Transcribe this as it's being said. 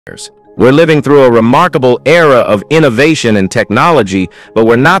We're living through a remarkable era of innovation and technology, but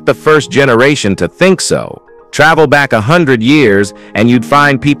we're not the first generation to think so. Travel back 100 years, and you'd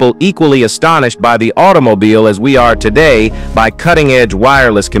find people equally astonished by the automobile as we are today by cutting-edge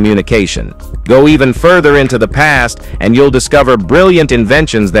wireless communication. Go even further into the past, and you'll discover brilliant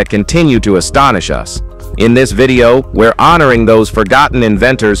inventions that continue to astonish us. In this video, we're honoring those forgotten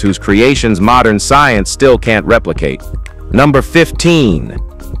inventors whose creations modern science still can't replicate. Number 15.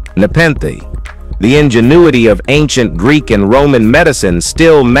 Nepenthe. The ingenuity of ancient Greek and Roman medicine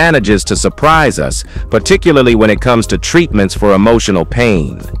still manages to surprise us, particularly when it comes to treatments for emotional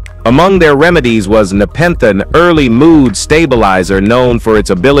pain. Among their remedies was Nepenthe, an early mood stabilizer known for its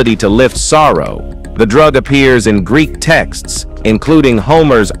ability to lift sorrow. The drug appears in Greek texts, including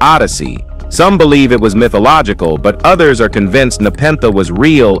Homer's Odyssey. Some believe it was mythological, but others are convinced Nepenthe was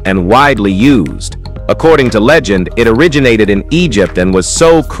real and widely used. According to legend, it originated in Egypt and was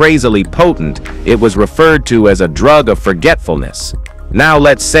so crazily potent, it was referred to as a drug of forgetfulness. Now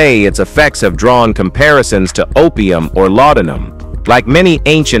let's say its effects have drawn comparisons to opium or laudanum. Like many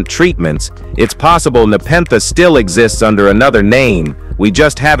ancient treatments, it's possible Nepenthe still exists under another name, we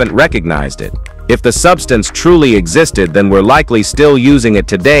just haven't recognized it. If the substance truly existed, then we're likely still using it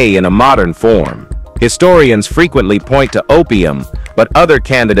today in a modern form. Historians frequently point to opium, but other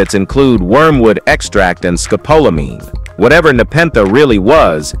candidates include wormwood extract and scopolamine. Whatever Nepenthe really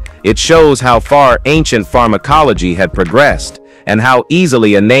was, it shows how far ancient pharmacology had progressed, and how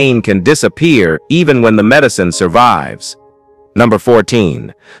easily a name can disappear even when the medicine survives. Number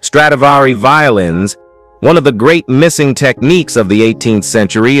 14. Stradivari violins. One of the great missing techniques of the 18th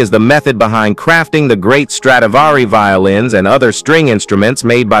century is the method behind crafting the great Stradivari violins and other string instruments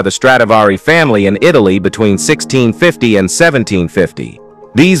made by the Stradivari family in Italy between 1650 and 1750.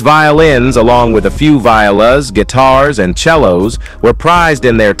 These violins, along with a few violas, guitars, and cellos, were prized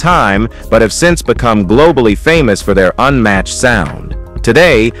in their time, but have since become globally famous for their unmatched sound.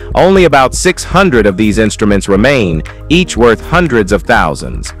 Today, only about 600 of these instruments remain, each worth hundreds of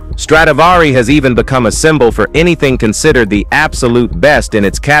thousands. Stradivari has even become a symbol for anything considered the absolute best in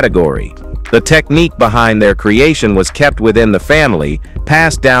its category. The technique behind their creation was kept within the family,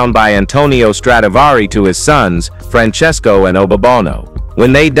 passed down by Antonio Stradivari to his sons, Francesco and Obabono.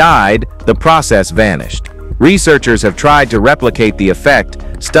 When they died, the process vanished. Researchers have tried to replicate the effect,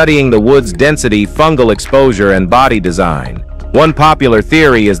 studying the wood's density, fungal exposure, and body design. One popular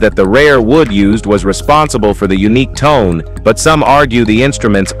theory is that the rare wood used was responsible for the unique tone, but some argue the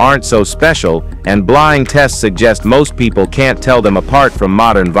instruments aren't so special, and blind tests suggest most people can't tell them apart from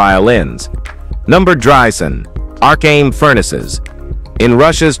modern violins. Number 13. Archaim furnaces. In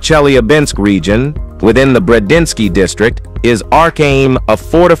Russia's Chelyabinsk region, within the Bredinsky district, is Archaim, a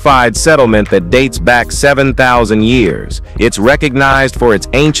fortified settlement that dates back 7,000 years. It's recognized for its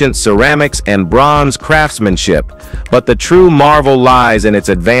ancient ceramics and bronze craftsmanship, but the true marvel lies in its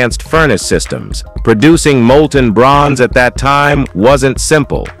advanced furnace systems. Producing molten bronze at that time wasn't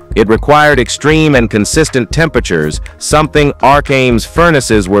simple. It required extreme and consistent temperatures, something Archaim's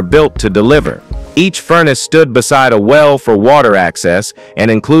furnaces were built to deliver. Each furnace stood beside a well for water access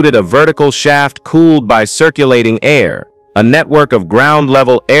and included a vertical shaft cooled by circulating air. A network of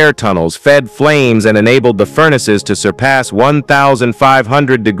ground-level air tunnels fed flames and enabled the furnaces to surpass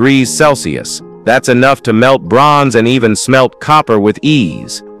 1,500 degrees Celsius. That's enough to melt bronze and even smelt copper with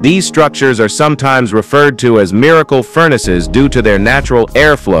ease. These structures are sometimes referred to as miracle furnaces due to their natural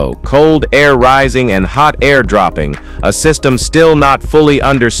airflow, cold air rising and hot air dropping, a system still not fully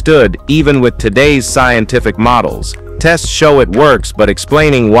understood even with today's scientific models. Tests show it works, but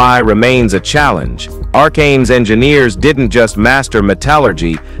explaining why remains a challenge. Archaim's engineers didn't just master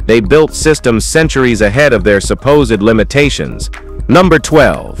metallurgy, they built systems centuries ahead of their supposed limitations. Number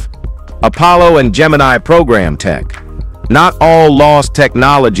 12. Apollo and Gemini program tech. Not all lost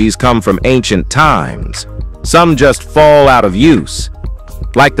technologies come from ancient times. Some just fall out of use.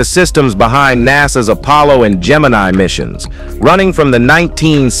 Like the systems behind NASA's Apollo and Gemini missions. Running from the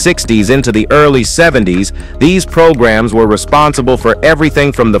 1960s into the early 70s, these programs were responsible for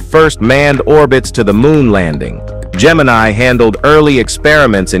everything from the first manned orbits to the moon landing. Gemini handled early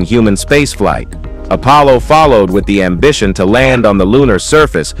experiments in human spaceflight. Apollo followed with the ambition to land on the lunar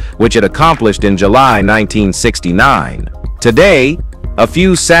surface, which it accomplished in July 1969. Today, a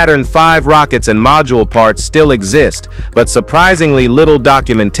few Saturn V rockets and module parts still exist, but surprisingly little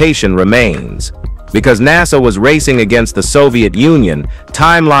documentation remains. Because NASA was racing against the Soviet Union,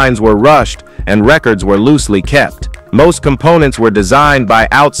 timelines were rushed and records were loosely kept. Most components were designed by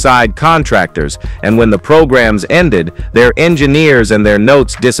outside contractors, and when the programs ended, their engineers and their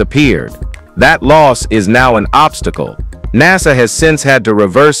notes disappeared. That loss is now an obstacle. NASA has since had to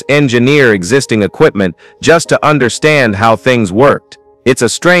reverse engineer existing equipment just to understand how things worked. It's a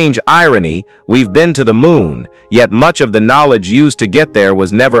strange irony, we've been to the moon, yet much of the knowledge used to get there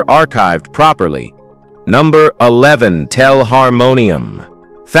was never archived properly. Number 11. Telharmonium.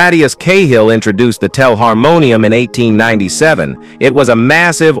 Thaddeus Cahill introduced the telharmonium in 1897. It was a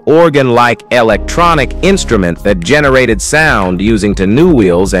massive organ-like electronic instrument that generated sound using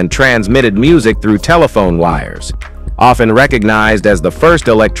wheels and transmitted music through telephone wires. Often recognized as the first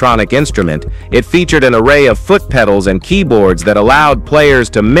electronic instrument, it featured an array of foot pedals and keyboards that allowed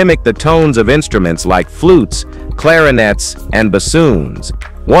players to mimic the tones of instruments like flutes, clarinets, and bassoons.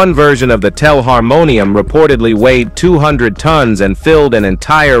 One version of the telharmonium reportedly weighed 200 tons and filled an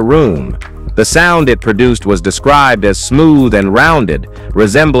entire room. The sound it produced was described as smooth and rounded,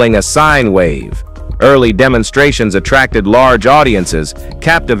 resembling a sine wave. Early demonstrations attracted large audiences,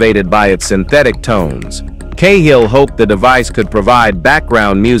 captivated by its synthetic tones. Cahill hoped the device could provide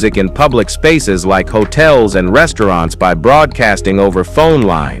background music in public spaces like hotels and restaurants by broadcasting over phone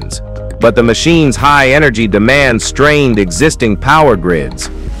lines. But the machine's high energy demand strained existing power grids.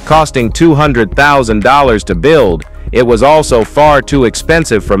 Costing $200,000 to build, it was also far too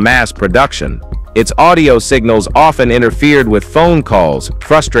expensive for mass production. Its audio signals often interfered with phone calls,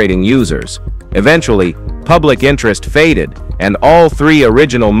 frustrating users. Eventually, public interest faded, and all three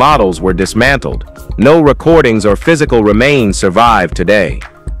original models were dismantled. No recordings or physical remains survive today.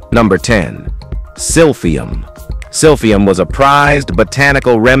 Number 10. Silphium. Silphium was a prized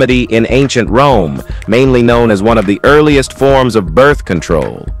botanical remedy in ancient Rome, mainly known as one of the earliest forms of birth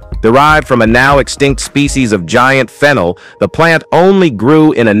control. Derived from a now extinct species of giant fennel, the plant only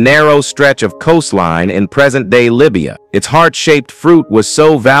grew in a narrow stretch of coastline in present-day Libya. Its heart-shaped fruit was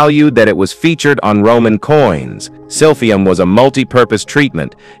so valued that it was featured on Roman coins. Silphium was a multi-purpose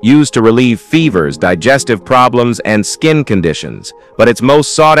treatment used to relieve fevers, digestive problems, and skin conditions. But its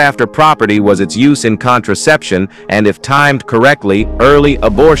most sought-after property was its use in contraception and, if timed correctly, early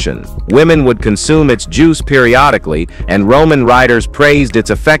abortion. Women would consume its juice periodically, and Roman writers praised its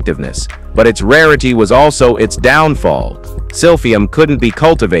effectiveness. But its rarity was also its downfall. Silphium couldn't be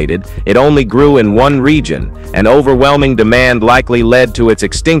cultivated, it only grew in one region. An overwhelming demand likely led to its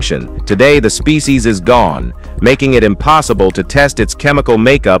extinction. Today the species is gone, making it impossible to test its chemical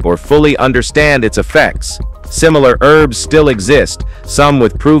makeup or fully understand its effects. Similar herbs still exist, some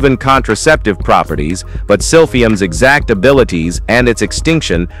with proven contraceptive properties, but Silphium's exact abilities and its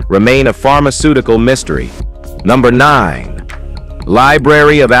extinction remain a pharmaceutical mystery. Number 9.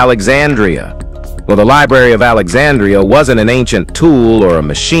 Library of Alexandria. Well, the Library of Alexandria wasn't an ancient tool or a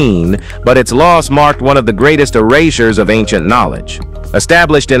machine, but its loss marked one of the greatest erasures of ancient knowledge.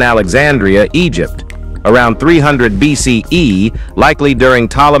 Established in Alexandria, Egypt, around 300 BCE, likely during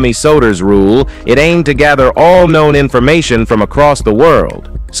Ptolemy Soter's rule, it aimed to gather all known information from across the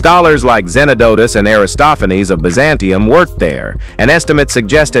world. Scholars like Zenodotus and Aristophanes of Byzantium worked there, and estimates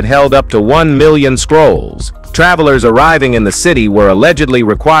suggest it held up to 1 million scrolls. Travelers arriving in the city were allegedly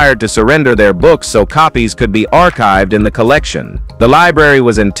required to surrender their books so copies could be archived in the collection. The library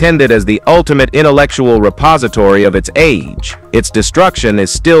was intended as the ultimate intellectual repository of its age. Its destruction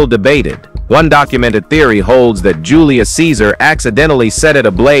is still debated. One documented theory holds that Julius Caesar accidentally set it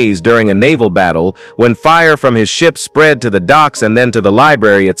ablaze during a naval battle when fire from his ship spread to the docks and then to the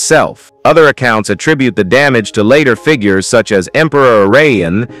library itself. Other accounts attribute the damage to later figures such as Emperor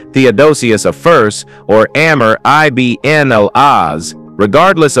Aurelian, Theodosius I, or Amr ibn al-Az.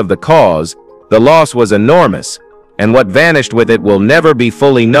 Regardless of the cause, the loss was enormous, and what vanished with it will never be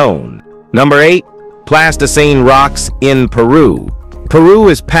fully known. Number 8. Pleistocene rocks in Peru. Peru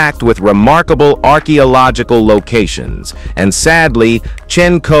is packed with remarkable archaeological locations, and sadly,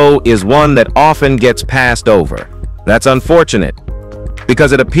 Chenco is one that often gets passed over. That's unfortunate,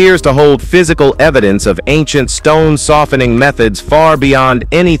 because it appears to hold physical evidence of ancient stone softening methods far beyond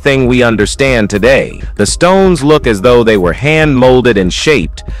anything we understand today. The stones look as though they were hand-molded and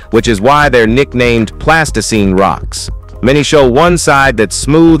shaped, which is why they're nicknamed Pleistocene rocks. Many show one side that's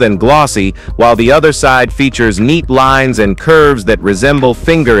smooth and glossy, while the other side features neat lines and curves that resemble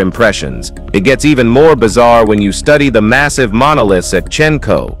finger impressions. It gets even more bizarre when you study the massive monoliths at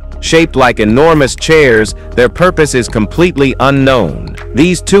Chenco. Shaped like enormous chairs, their purpose is completely unknown.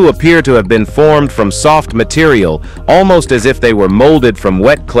 These too appear to have been formed from soft material, almost as if they were molded from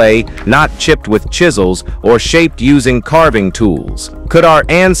wet clay, not chipped with chisels, or shaped using carving tools. Could our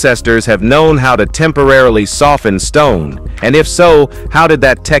ancestors have known how to temporarily soften stone? And if so, how did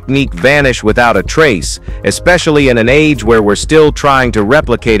that technique vanish without a trace, especially in an age where we're still trying to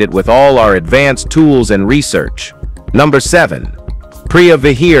replicate it with all our advanced tools and research? Number 7. Preah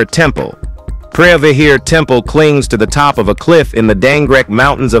Vihear Temple. Preah Temple clings to the top of a cliff in the Dangrek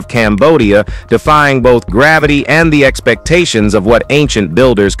Mountains of Cambodia, defying both gravity and the expectations of what ancient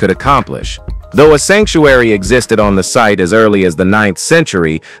builders could accomplish. Though a sanctuary existed on the site as early as the 9th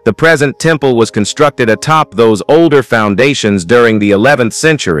century, the present temple was constructed atop those older foundations during the 11th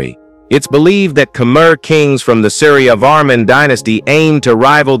century. It's believed that Khmer kings from the Surya-Varman dynasty aimed to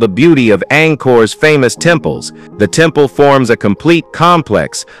rival the beauty of Angkor's famous temples. The temple forms a complete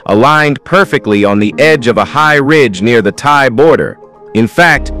complex, aligned perfectly on the edge of a high ridge near the Thai border. In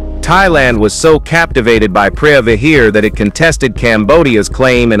fact, Thailand was so captivated by Preah that it contested Cambodia's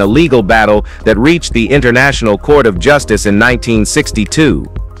claim in a legal battle that reached the International Court of Justice in 1962.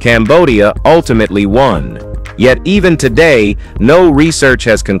 Cambodia ultimately won. Yet even today, no research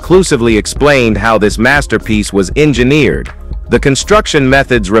has conclusively explained how this masterpiece was engineered. The construction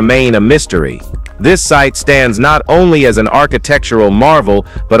methods remain a mystery. This site stands not only as an architectural marvel,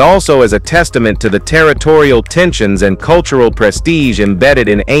 but also as a testament to the territorial tensions and cultural prestige embedded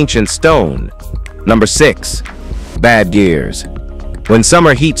in ancient stone. Number 6. Bad gears. When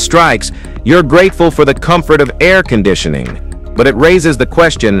summer heat strikes, you're grateful for the comfort of air conditioning. But it raises the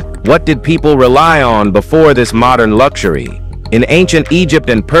question, what did people rely on before this modern luxury? In ancient Egypt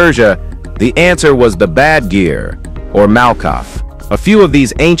and Persia, the answer was the bad gear, or malkaf. A few of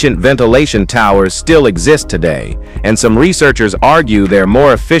these ancient ventilation towers still exist today, and some researchers argue they're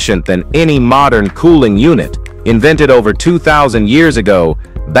more efficient than any modern cooling unit. Invented over 2,000 years ago,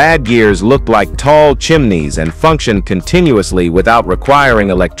 bad gears looked like tall chimneys and functioned continuously without requiring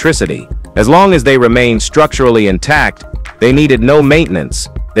electricity. As long as they remained structurally intact, they needed no maintenance.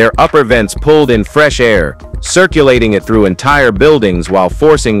 Their upper vents pulled in fresh air, circulating it through entire buildings while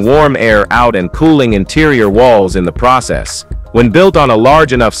forcing warm air out and cooling interior walls in the process. When built on a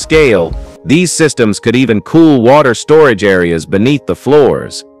large enough scale, these systems could even cool water storage areas beneath the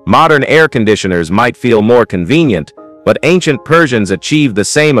floors. Modern air conditioners might feel more convenient, but ancient Persians achieved the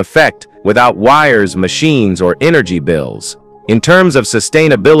same effect without wires, machines, or energy bills. In terms of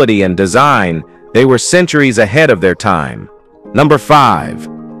sustainability and design, they were centuries ahead of their time. Number 5.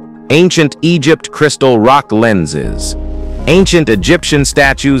 Ancient Egypt crystal rock lenses. Ancient Egyptian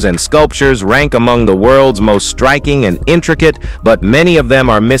statues and sculptures rank among the world's most striking and intricate, but many of them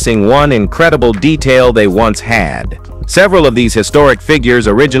are missing one incredible detail they once had. Several of these historic figures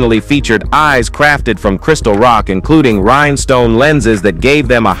originally featured eyes crafted from crystal rock, including rhinestone lenses that gave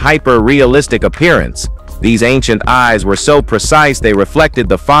them a hyper-realistic appearance. These ancient eyes were so precise they reflected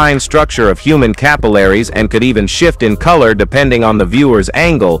the fine structure of human capillaries and could even shift in color depending on the viewer's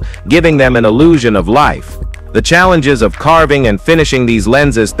angle, giving them an illusion of life. The challenges of carving and finishing these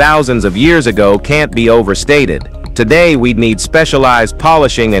lenses thousands of years ago can't be overstated. Today, we'd need specialized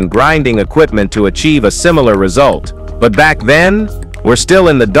polishing and grinding equipment to achieve a similar result. But back then, we're still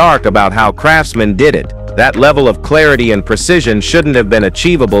in the dark about how craftsmen did it. That level of clarity and precision shouldn't have been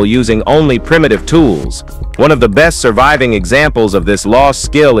achievable using only primitive tools. One of the best surviving examples of this lost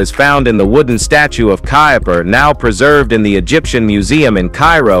skill is found in the wooden statue of Khafre, now preserved in the Egyptian Museum in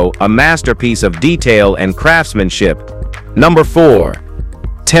Cairo, a masterpiece of detail and craftsmanship. Number 4.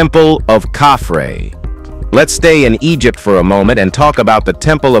 Temple of Khafre. Let's stay in Egypt for a moment and talk about the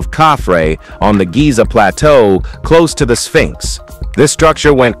Temple of Khafre on the Giza Plateau, close to the Sphinx. This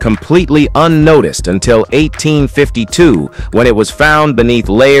structure went completely unnoticed until 1852, when it was found beneath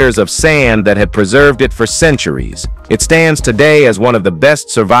layers of sand that had preserved it for centuries. It stands today as one of the best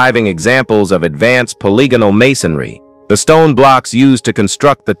surviving examples of advanced polygonal masonry. The stone blocks used to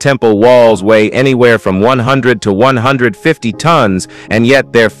construct the temple walls weigh anywhere from 100 to 150 tons, and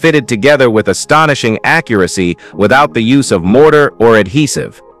yet they're fitted together with astonishing accuracy without the use of mortar or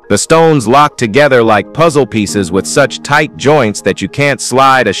adhesive. The stones lock together like puzzle pieces with such tight joints that you can't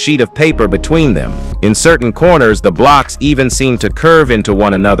slide a sheet of paper between them. In certain corners, the blocks even seem to curve into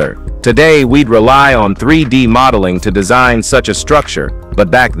one another. Today, we'd rely on 3D modeling to design such a structure, but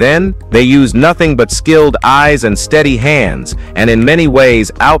back then, they used nothing but skilled eyes and steady hands, and in many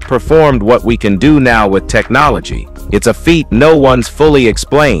ways outperformed what we can do now with technology. It's a feat no one's fully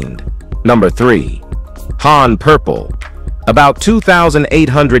explained. Number 3. Han Purple. About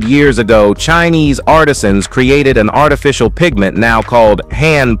 2,800 years ago, Chinese artisans created an artificial pigment now called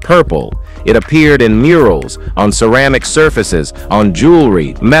Han Purple. It appeared in murals, on ceramic surfaces, on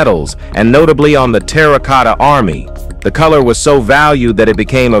jewelry, metals, and notably on the terracotta army. The color was so valued that it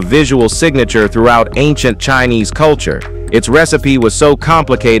became a visual signature throughout ancient Chinese culture. Its recipe was so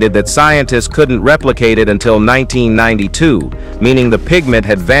complicated that scientists couldn't replicate it until 1992, meaning the pigment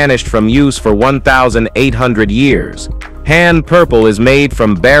had vanished from use for 1,800 years. Han Purple is made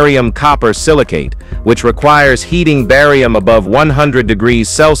from barium copper silicate, which requires heating barium above 100 degrees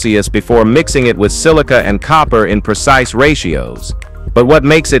Celsius before mixing it with silica and copper in precise ratios. But what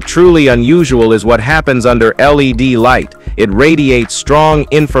makes it truly unusual is what happens under LED light. It radiates strong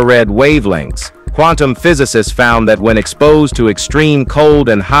infrared wavelengths. Quantum physicists found that when exposed to extreme cold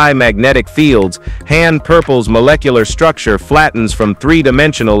and high magnetic fields, Han purple's molecular structure flattens from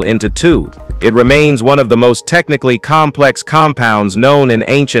three-dimensional into two. It remains one of the most technically complex compounds known in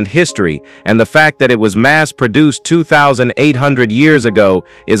ancient history, and the fact that it was mass-produced 2,800 years ago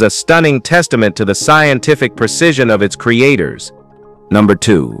is a stunning testament to the scientific precision of its creators. Number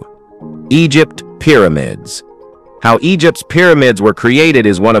 2. Egypt Pyramids. How Egypt's pyramids were created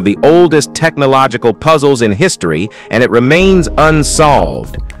is one of the oldest technological puzzles in history, and it remains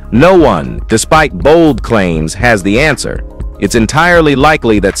unsolved. No one, despite bold claims, has the answer. It's entirely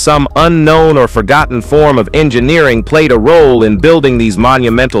likely that some unknown or forgotten form of engineering played a role in building these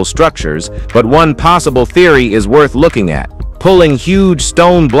monumental structures, but one possible theory is worth looking at. Pulling huge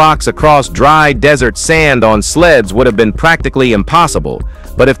stone blocks across dry desert sand on sleds would have been practically impossible,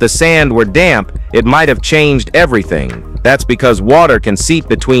 but if the sand were damp, it might have changed everything. That's because water can seep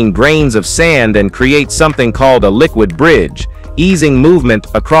between grains of sand and create something called a liquid bridge, easing movement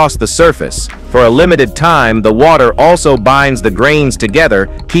across the surface. For a limited time, the water also binds the grains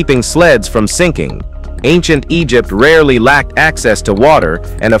together, keeping sleds from sinking. Ancient Egypt rarely lacked access to water,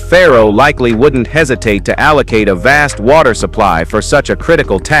 and a pharaoh likely wouldn't hesitate to allocate a vast water supply for such a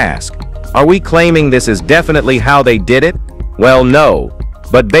critical task. Are we claiming this is definitely how they did it? Well, no.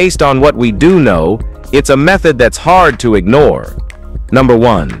 But based on what we do know, it's a method that's hard to ignore. Number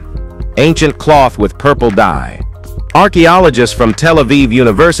 1. Ancient cloth with purple dye. Archaeologists from Tel Aviv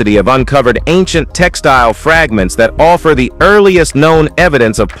University have uncovered ancient textile fragments that offer the earliest known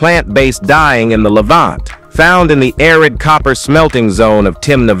evidence of plant-based dyeing in the Levant. Found in the arid copper smelting zone of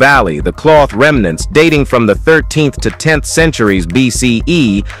Timna Valley, the cloth remnants, dating from the 13th to 10th centuries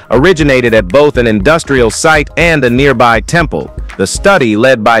BCE, originated at both an industrial site and a nearby temple. The study,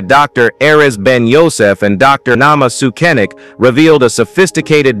 led by Dr. Erez Ben Yosef and Dr. Nama Sukenik, revealed a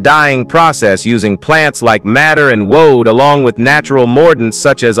sophisticated dyeing process using plants like madder and woad along with natural mordants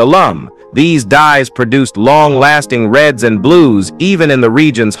such as alum. These dyes produced long-lasting reds and blues even in the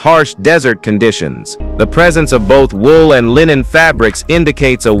region's harsh desert conditions. The presence of both wool and linen fabrics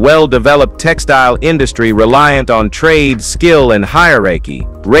indicates a well-developed textile industry reliant on trade, skill, and hierarchy.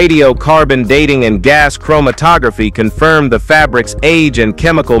 Radiocarbon dating and gas chromatography confirmed the fabric's age and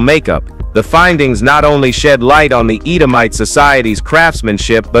chemical makeup. The findings not only shed light on the Edomite society's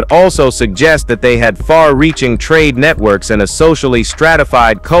craftsmanship but also suggest that they had far-reaching trade networks and a socially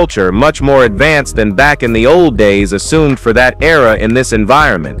stratified culture much more advanced than back in the old days assumed for that era in this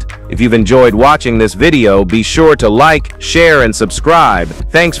environment. If you've enjoyed watching this video, be sure to like, share, and subscribe.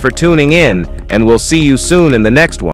 Thanks for tuning in, and we'll see you soon in the next one.